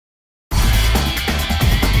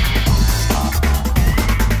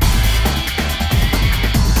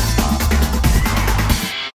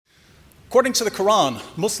According to the Qur'an,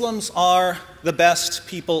 Muslims are the best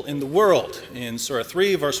people in the world. In Surah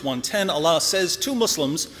 3, verse 110, Allah says to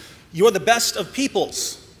Muslims, "You are the best of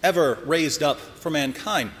peoples ever raised up for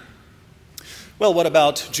mankind." Well, what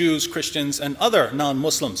about Jews, Christians, and other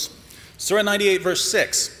non-Muslims? Surah 98, verse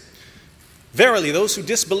 6, "Verily, those who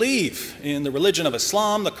disbelieve in the religion of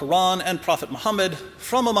Islam, the Qur'an, and Prophet Muhammad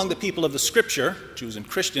from among the people of the Scripture, Jews and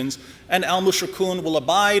Christians, and al-mushrikun will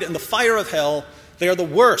abide in the fire of hell. They are the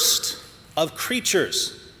worst of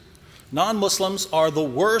creatures." Non-Muslims are the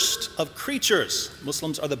worst of creatures.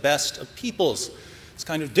 Muslims are the best of peoples. It's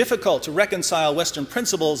kind of difficult to reconcile Western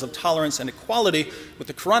principles of tolerance and equality with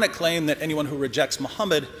the Quranic claim that anyone who rejects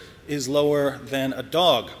Muhammad is lower than a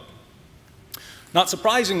dog. Not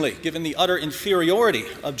surprisingly, given the utter inferiority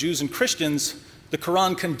of Jews and Christians, the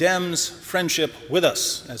Quran condemns friendship with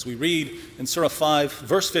us, as we read in Surah 5,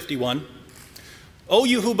 verse 51, "O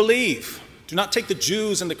you who believe, do not take the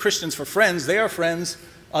Jews and the Christians for friends. They are friends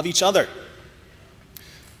of each other."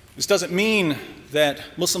 This doesn't mean that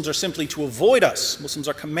Muslims are simply to avoid us. Muslims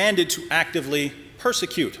are commanded to actively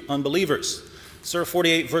persecute unbelievers. Surah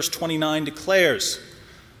 48, verse 29 declares,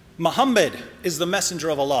 "Muhammad is the messenger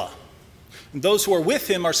of Allah, and those who are with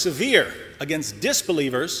him are severe against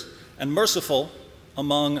disbelievers and merciful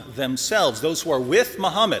among themselves." Those who are with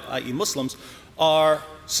Muhammad, i.e. Muslims, are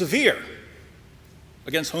severe.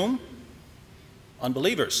 Against whom?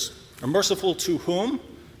 Unbelievers. Are merciful to whom?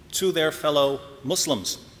 To their fellow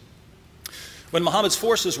Muslims. When Muhammad's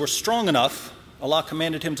forces were strong enough, Allah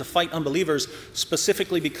commanded him to fight unbelievers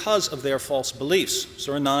specifically because of their false beliefs.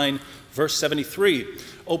 Surah 9, verse 73,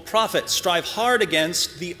 "O Prophet, strive hard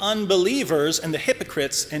against the unbelievers and the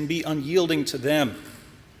hypocrites and be unyielding to them."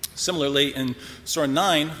 Similarly, in Surah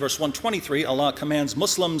 9, verse 123, Allah commands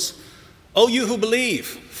Muslims, "O you who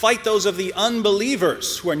believe, fight those of the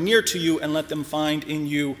unbelievers who are near to you and let them find in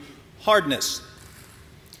you hardness."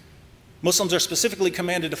 Muslims are specifically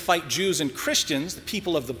commanded to fight Jews and Christians, the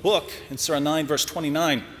people of the book, in Surah 9, verse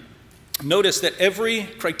 29. Notice that every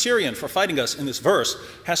criterion for fighting us in this verse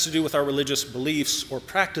has to do with our religious beliefs or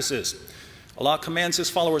practices. Allah commands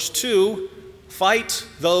his followers to fight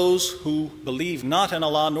those who believe not in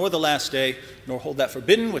Allah nor the last day, nor hold that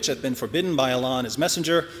forbidden which hath been forbidden by Allah and his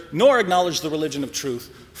messenger, nor acknowledge the religion of truth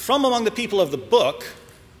from among the people of the book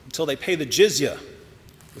until they pay the jizya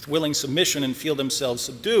with willing submission and feel themselves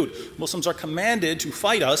subdued. Muslims are commanded to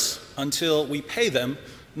fight us until we pay them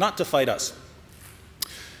not to fight us.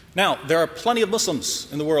 Now, there are plenty of Muslims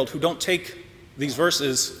in the world who don't take these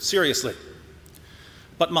verses seriously.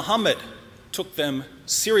 But Muhammad took them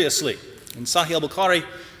seriously. In Sahih al-Bukhari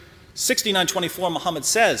 69:24, Muhammad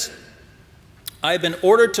says, "I have been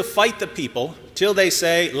ordered to fight the people till they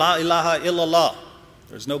say, La ilaha illallah,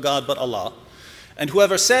 there is no God but Allah. And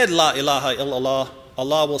whoever said La ilaha illallah,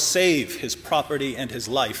 Allah will save his property and his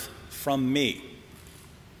life from me."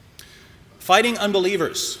 Fighting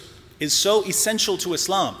unbelievers is so essential to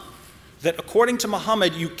Islam that according to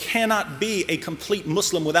Muhammad, you cannot be a complete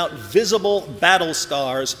Muslim without visible battle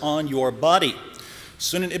scars on your body.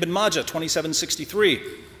 Sunan Ibn Majah 2763.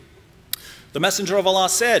 The Messenger of Allah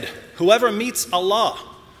said, "Whoever meets Allah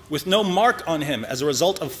with no mark on him as a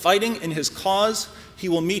result of fighting in his cause, he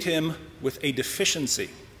will meet him with a deficiency."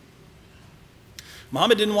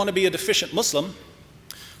 Muhammad didn't want to be a deficient Muslim,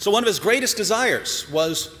 so one of his greatest desires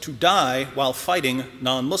was to die while fighting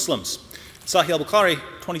non-Muslims. Sahih al-Bukhari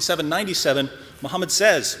 2797, Muhammad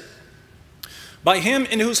says, "By him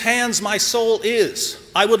in whose hands my soul is,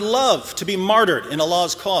 I would love to be martyred in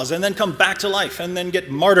Allah's cause and then come back to life and then get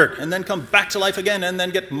martyred and then come back to life again and then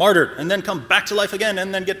get martyred and then come back to life again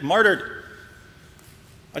and then get martyred.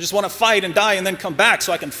 I just want to fight and die and then come back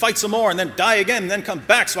so I can fight some more and then die again and then come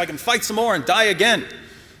back so I can fight some more and die again.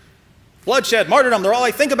 Bloodshed, martyrdom, they're all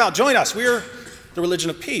I think about. Join us. We're the religion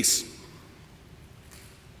of peace."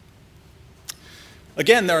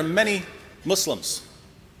 Again, there are many Muslims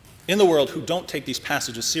in the world who don't take these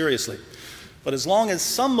passages seriously. But as long as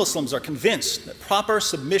some Muslims are convinced that proper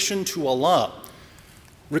submission to Allah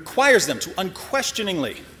requires them to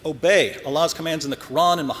unquestioningly obey Allah's commands in the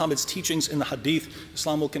Quran and Muhammad's teachings in the Hadith,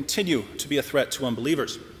 Islam will continue to be a threat to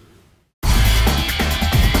unbelievers.